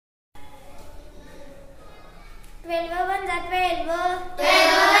12 1 are 12. 12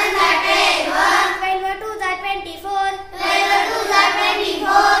 1 are 12. 12 2 are 24. 12 2 are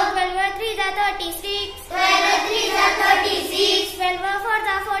 24. 12 3 are 36. 12 3 are 36. 12 4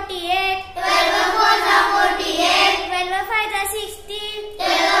 are 48. 12 4 are 48. 12 5 are 16.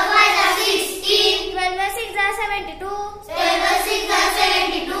 12 5 are 16. 12 6 are 72. 12 6 are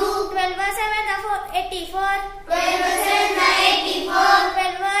 72. 12 7 are 84. 12 7 are 84.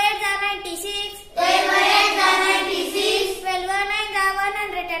 12 8 are 96. 12 8 are 96. 12 9 are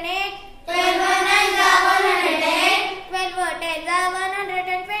 108. 12 9 are 108. 12 10 are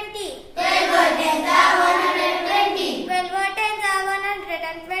 120. 12 10 are 120. 12 10 are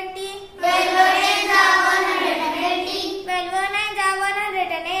 120. 12 10 are 120. 12 9 are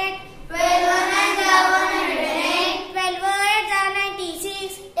 108. 12 9 are 108. 12 8 are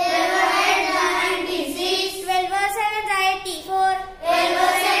 96. 12 8 are 96. 12 7 are 84.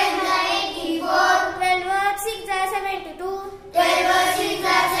 12 7 are 84. 12 6 are 72. 12 6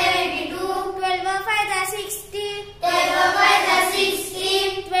 are 72. 12 5 are 60. 12 5 are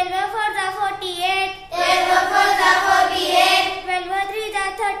 60. 12 4 are 48. 12 4 are 48. 12 3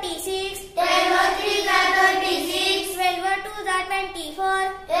 are 36. 12 3 are 36. 12 2 are 24.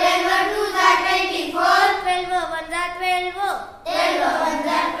 12 2 are 24. 12 1 are 12. 12 1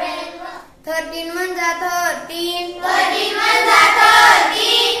 are 12. 13 1 are 13. 13 1 are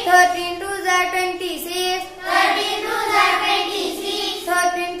 13. 13 2 are 26. 13 2 are 26.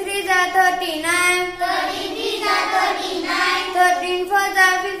 13 3 are 39. 13 3 are 39. 13 4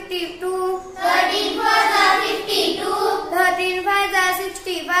 are 52. 13 4 are 52. 13 5 are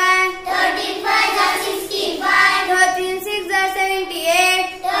 65. 13 5 are 65. 13 6 are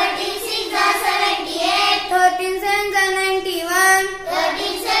 78. 13 6 are 78. 13 7 are 91.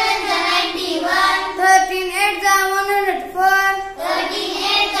 13 7 are 91. 13 8 are 104. 13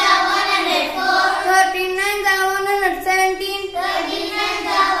 8 are 104. 13 9 are 117. 13 9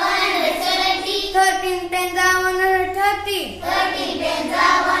 are 170. 13 10 are 130. 13 10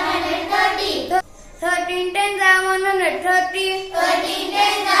 are 130. 13 10 are 130. 13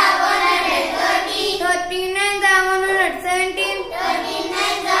 10 are 130. 13 9 are 117. 13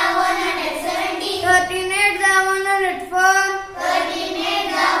 9 are 170. 13 8 are 104. 13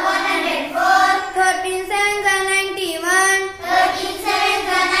 8 are 104. 13 7 are 91. 13 7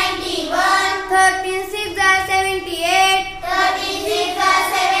 are 91. 13 6 are 78. 13 6 are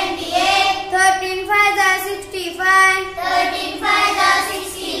 78. 13 5 are 65. 13 5 are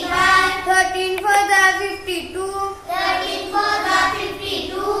 65. 13 4 are 52. 13 4 are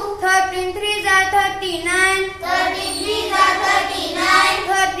 52. 13 3 are 39. 13 3 are 39.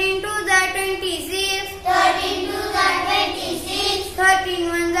 13 2 are 26. 13 2 are 26. 13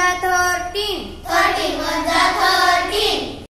 1 are 13. 13 1 are 13.